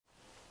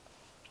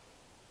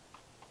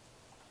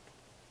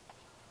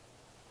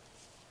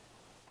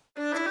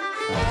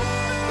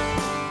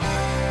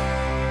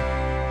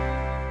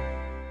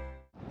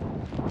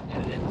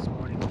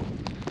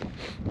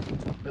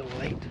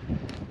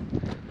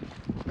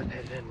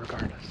get in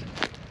regardless.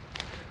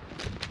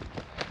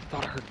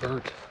 Thought I heard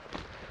birds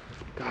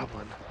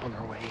gobbling on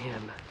their way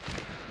in.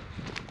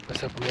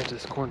 Let's up into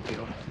this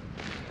cornfield.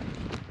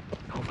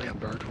 Hopefully our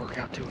birds work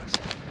out to us.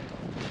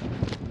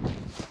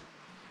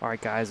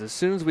 Alright guys, as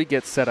soon as we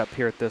get set up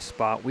here at this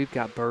spot, we've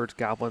got birds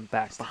gobbling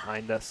back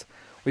behind us.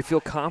 We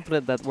feel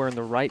confident that we're in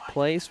the right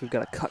place. We've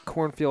got a cut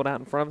cornfield out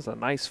in front of us, a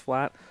nice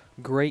flat,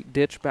 great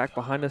ditch back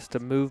behind us to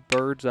move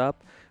birds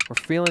up. We're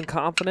feeling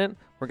confident.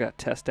 We're going to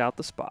test out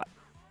the spot.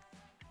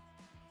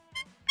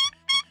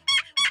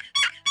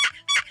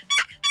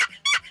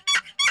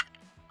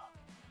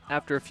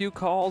 After a few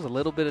calls, a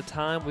little bit of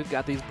time, we've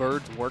got these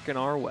birds working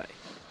our way.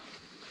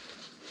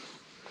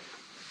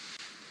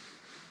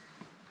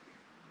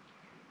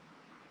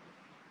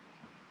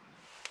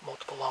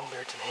 Multiple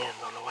longbeards and hens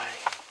on the way.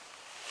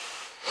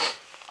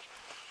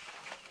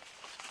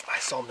 I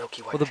saw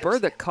milky white. Well, the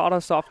bird that caught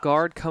us off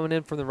guard coming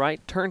in from the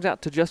right turns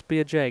out to just be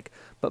a jake.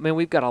 But man,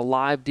 we've got a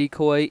live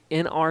decoy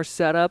in our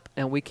setup,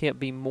 and we can't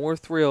be more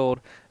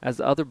thrilled as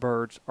the other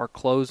birds are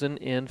closing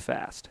in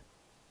fast.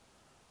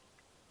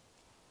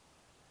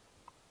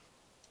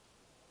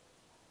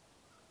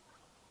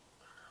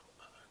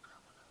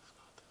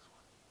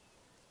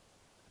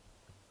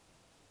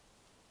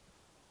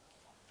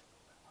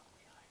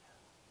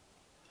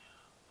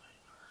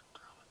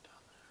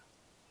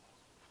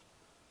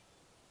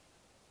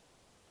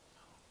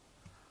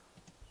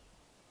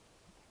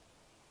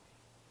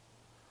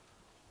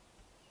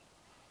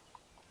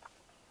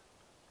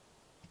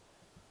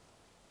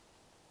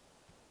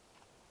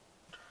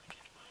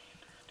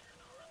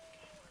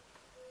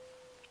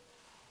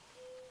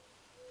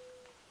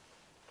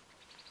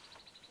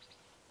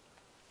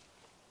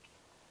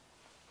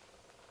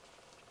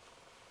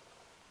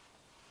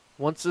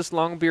 Once this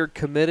longbeard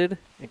committed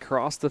and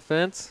crossed the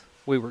fence,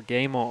 we were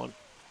game on.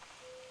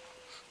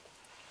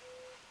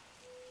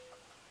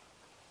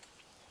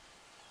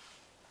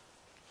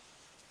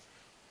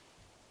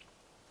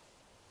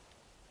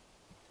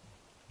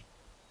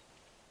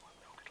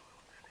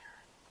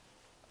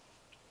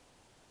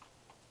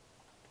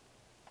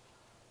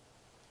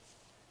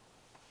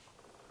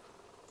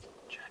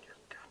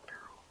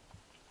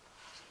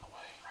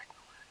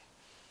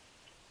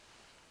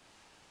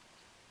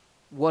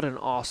 What an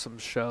awesome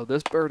show.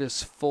 This bird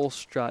is full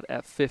strut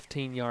at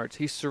 15 yards.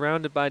 He's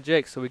surrounded by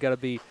jakes, so we got to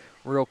be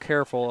real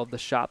careful of the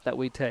shot that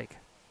we take.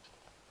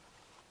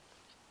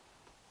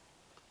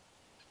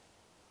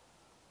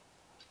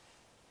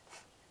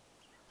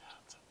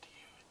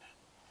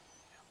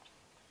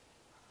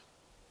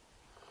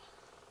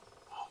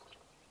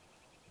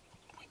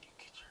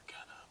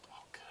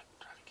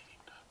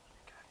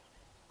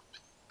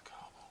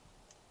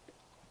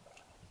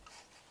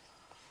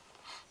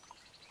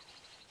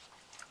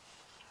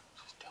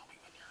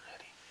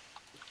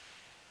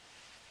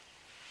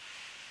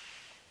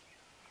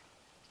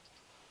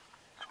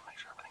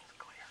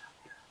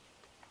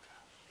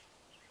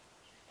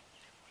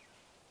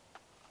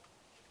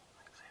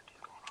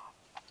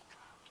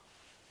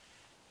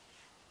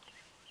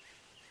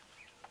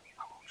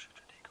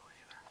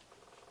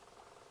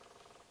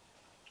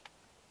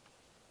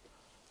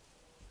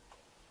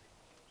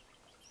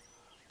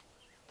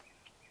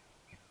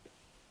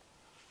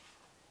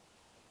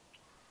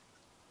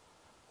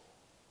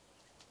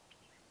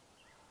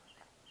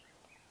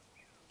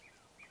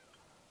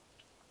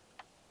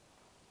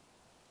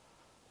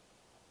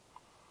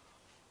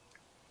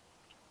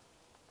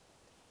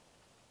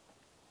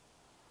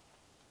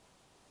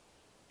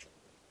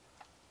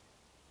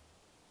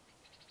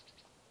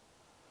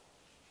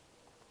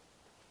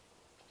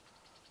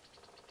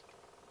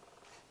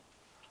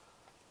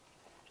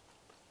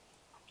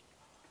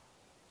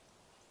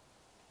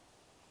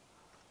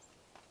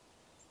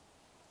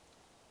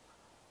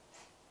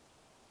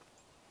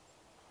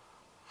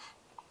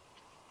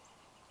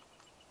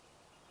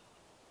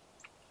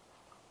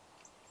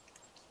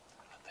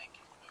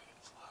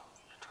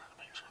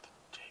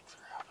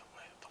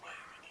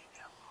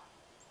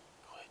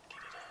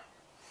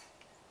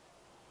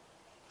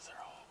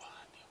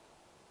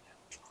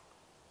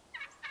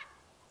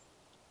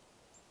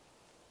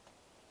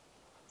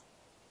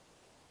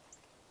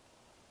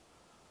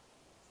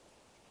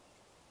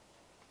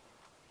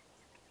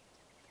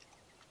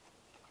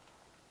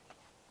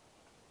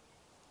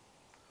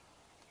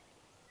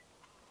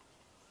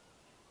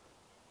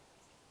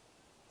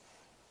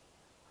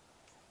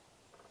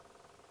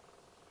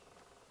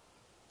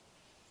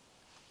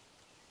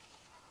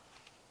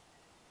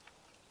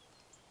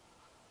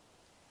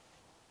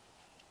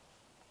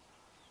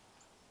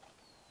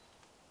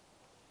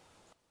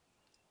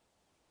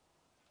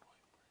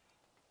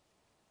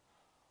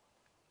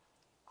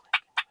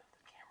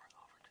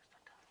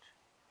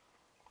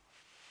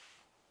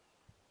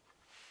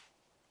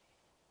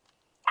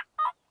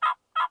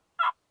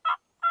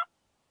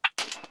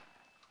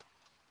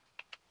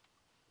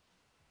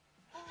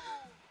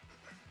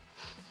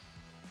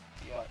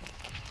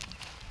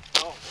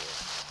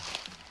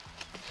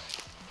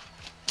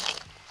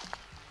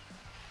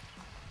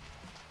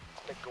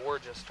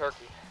 Gorgeous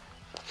turkey.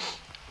 I'm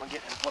gonna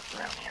get him flipped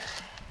around here.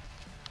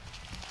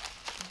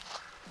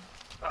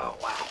 Oh,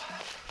 wow.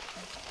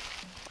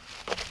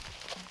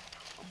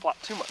 I'll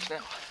flop too much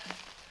now.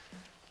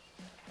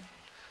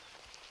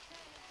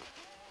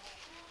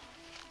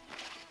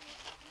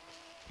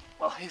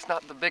 Well, he's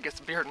not the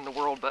biggest beard in the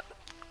world, but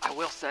I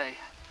will say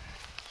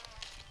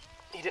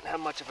he didn't have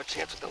much of a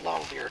chance with the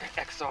Longbeard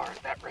XR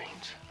at that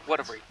range.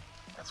 Whatever,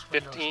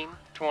 15,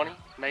 20,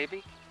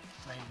 maybe?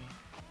 Maybe.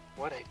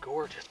 What a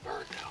gorgeous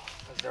bird, though.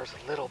 'Cause there's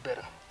a little bit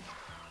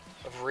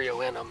of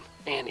Rio in him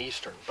and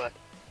Eastern, but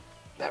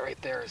that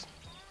right there is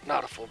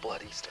not a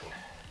full-blood Eastern.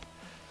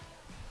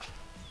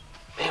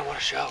 Man, what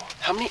a show.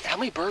 How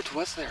many birds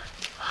was there?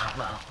 I don't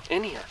know.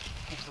 In here?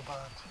 Here's the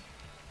birds.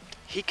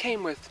 He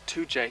came with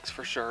 2 jakes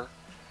for sure.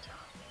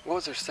 What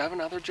was there, 7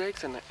 other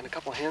jakes and a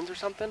couple hens or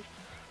something?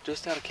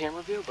 Just out of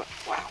camera view, but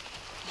wow.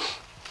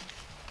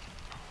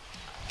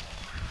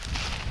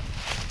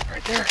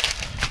 Right there.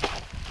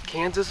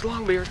 Kansas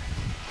Longbeard.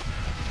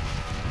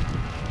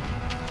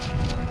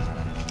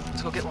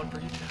 Let's go get one for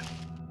you, too.